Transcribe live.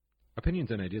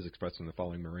Opinions and ideas expressed in the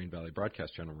following Moraine Valley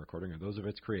Broadcast Channel recording are those of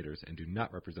its creators and do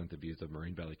not represent the views of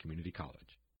Moraine Valley Community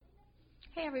College.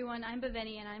 Hey everyone, I'm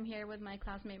Bhavini and I'm here with my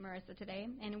classmate Marissa today,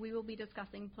 and we will be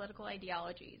discussing political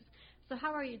ideologies. So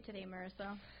how are you today,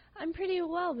 Marissa? I'm pretty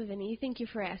well, Bhavini. Thank you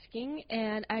for asking,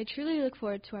 and I truly look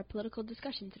forward to our political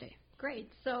discussion today.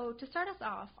 Great. So to start us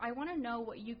off, I want to know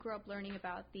what you grew up learning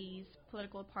about these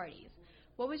political parties.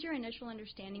 What was your initial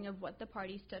understanding of what the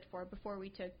party stood for before we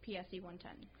took PSE 110?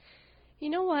 You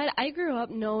know what? I grew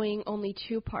up knowing only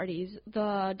two parties,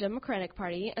 the Democratic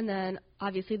Party and then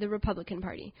obviously the Republican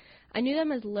Party. I knew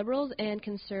them as liberals and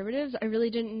conservatives. I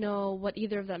really didn't know what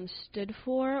either of them stood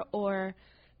for or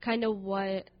kind of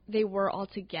what they were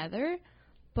altogether.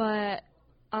 But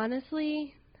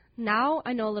honestly, now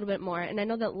I know a little bit more, and I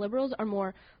know that liberals are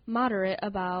more moderate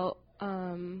about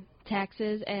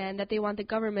taxes and that they want the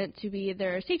government to be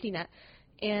their safety net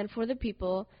and for the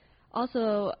people.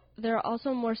 Also, they're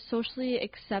also more socially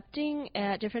accepting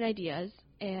at different ideas.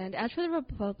 And as for the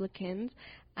Republicans,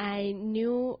 I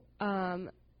knew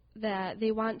that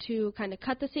they want to kind of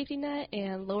cut the safety net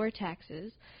and lower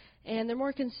taxes, and they're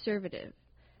more conservative.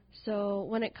 So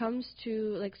when it comes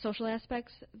to like social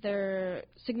aspects, they're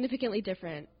significantly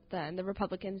different than the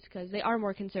Republicans because they are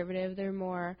more conservative. They're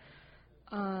more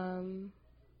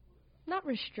not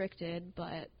restricted,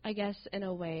 but I guess in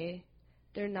a way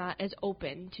they're not as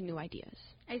open to new ideas.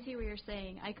 I see what you're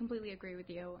saying. I completely agree with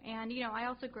you. And, you know, I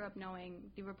also grew up knowing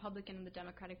the Republican and the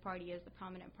Democratic Party as the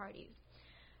prominent parties.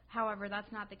 However,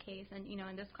 that's not the case. And, you know,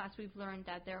 in this class we've learned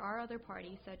that there are other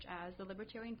parties such as the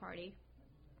Libertarian Party,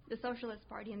 the Socialist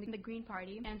Party, and the Green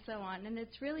Party, and so on. And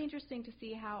it's really interesting to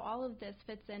see how all of this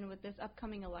fits in with this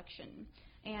upcoming election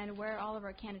and where all of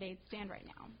our candidates stand right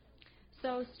now.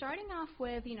 So starting off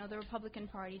with, you know, the Republican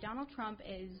Party, Donald Trump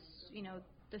is, you know,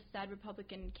 the said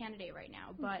Republican candidate right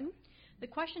now. But the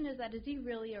question is that, is he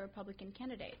really a Republican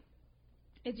candidate?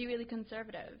 Is he really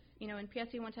conservative? You know, in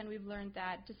PSE 110 we've learned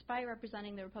that despite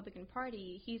representing the Republican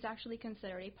Party, he's actually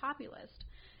considered a populist.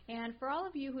 And for all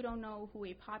of you who don't know who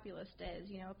a populist is,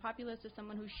 you know, a populist is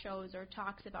someone who shows or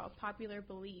talks about popular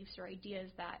beliefs or ideas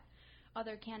that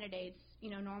other candidates, you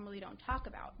know, normally don't talk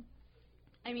about.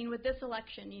 I mean, with this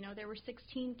election, you know, there were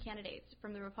 16 candidates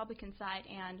from the Republican side,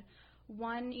 and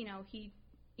one,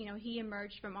 he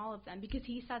emerged from all of them because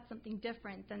he said something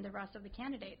different than the rest of the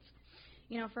candidates.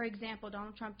 You know, for example,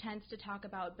 Donald Trump tends to talk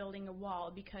about building a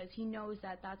wall because he knows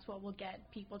that that's what will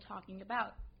get people talking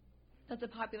about. That's a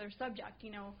popular subject,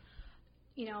 you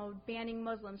know, banning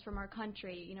Muslims from our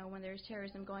country, you know, when there's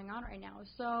terrorism going on right now.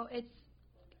 So it's,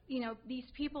 you know, these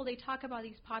people, they talk about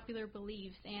these popular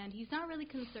beliefs, and he's not really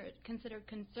considered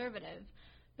conservative,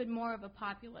 but more of a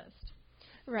populist.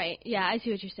 Right, yeah, I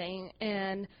see what you're saying.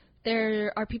 And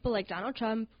there are people like Donald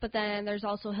Trump, but then there's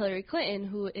also Hillary Clinton,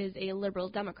 who is a liberal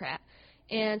Democrat.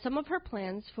 And some of her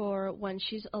plans for when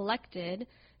she's elected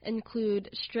include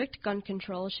strict gun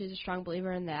control. She's a strong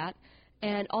believer in that.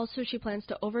 And also she plans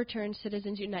to overturn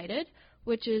Citizens United,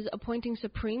 which is appointing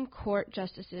Supreme Court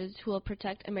justices who will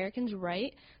protect Americans'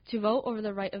 right to vote over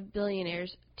the right of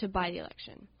billionaires to buy the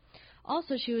election.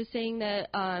 Also, she was saying that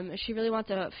she really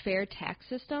wants a fair tax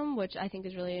system, which I think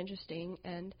is really interesting.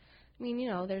 And, I mean, you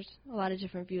know, there's a lot of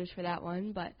different views for that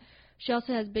one. But she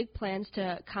also has big plans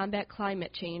to combat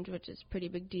climate change, which is a pretty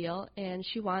big deal. And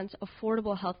she wants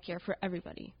affordable health care for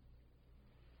everybody.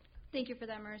 Thank you for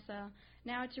that, Marissa.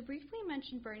 Now, to briefly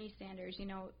mention Bernie Sanders, you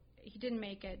know, he didn't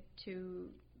make it to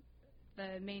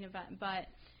the main event, but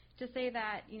to say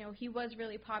that, you know, he was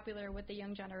really popular with the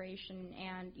young generation,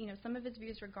 and, you know, some of his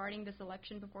views regarding this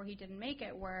election before he didn't make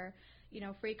it were, you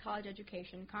know, free college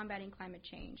education, combating climate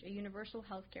change, a universal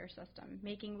health care system,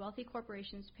 making wealthy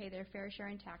corporations pay their fair share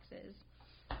in taxes,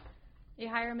 a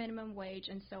higher minimum wage,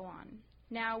 and so on.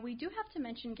 Now, we do have to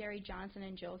mention Gary Johnson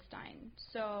and Jill Stein.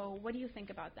 So what do you think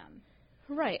about them?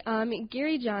 Right.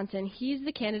 Gary Johnson, he's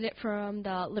the candidate from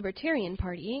the Libertarian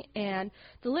Party, and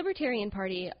the Libertarian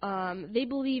Party, they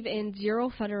believe in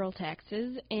zero federal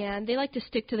taxes, and they like to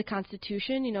stick to the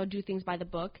Constitution, you know, do things by the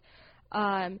book.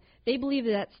 They believe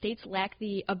that states lack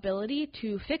the ability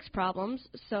to fix problems,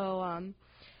 so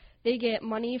they get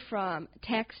money from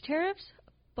tax tariffs.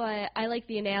 But I like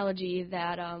the analogy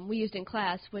that we used in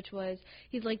class, which was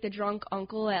he's like the drunk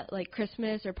uncle at like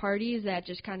Christmas or parties that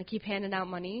just kind of keep handing out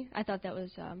money. I thought that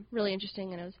was really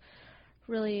interesting, and it was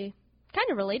really kind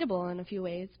of relatable in a few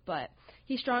ways. But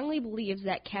he strongly believes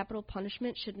that capital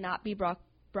punishment should not be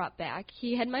brought back.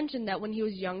 He had mentioned that when he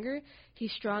was younger, he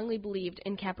strongly believed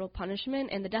in capital punishment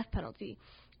and the death penalty.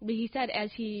 But he said as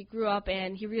he grew up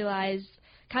and he realized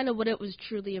kind of what it was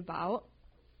truly about,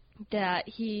 that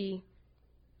he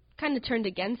kind of turned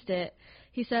against it.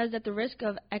 He says that the risk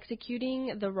of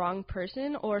executing the wrong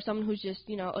person or someone who's just,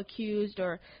 accused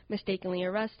or mistakenly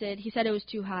arrested, he said it was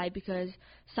too high because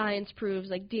science proves,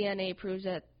 like DNA proves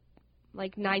that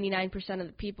like 99% of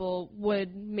the people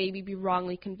would maybe be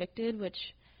wrongly convicted, which,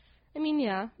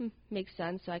 makes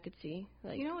sense, so I could see.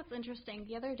 You know what's interesting?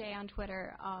 The other day on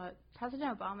Twitter,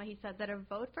 President Obama, he said that a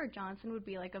vote for Johnson would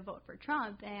be like a vote for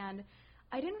Trump, and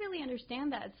I didn't really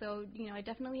understand that, so, I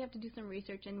definitely have to do some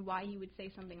research in why he would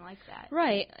say something like that.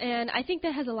 Right, and I think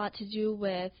that has a lot to do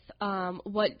with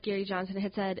what Gary Johnson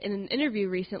had said in an interview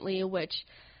recently, which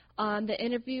the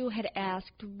interview had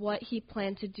asked what he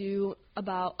planned to do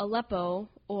about Aleppo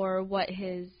or what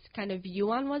his kind of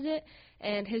view on was it,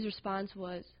 and his response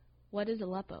was, "What is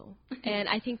Aleppo?" And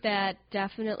I think that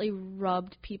definitely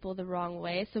rubbed people the wrong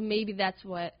way, so maybe that's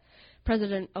what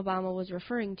President Obama was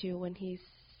referring to when he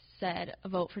said a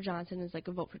vote for Johnson is like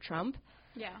a vote for Trump.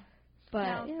 Yeah. But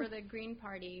now, for the Green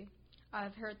Party,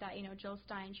 I've heard that, Jill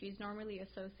Stein, she's normally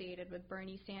associated with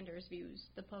Bernie Sanders' views,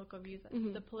 the political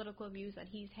views that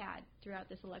he's had throughout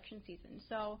this election season.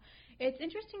 So it's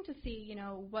interesting to see,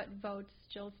 what votes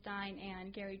Jill Stein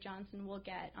and Gary Johnson will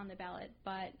get on the ballot.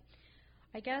 But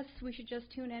I guess we should just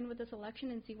tune in with this election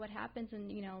and see what happens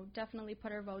and, definitely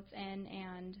put our votes in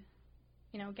and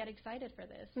get excited for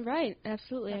this. Right,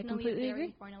 absolutely. Definitely I completely a very agree.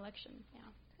 important election, yeah.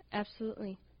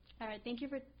 Absolutely. All right, thank you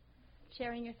for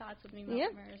sharing your thoughts with me, Yeah,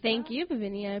 Marisol. thank you,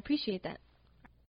 Bhavini. I appreciate that.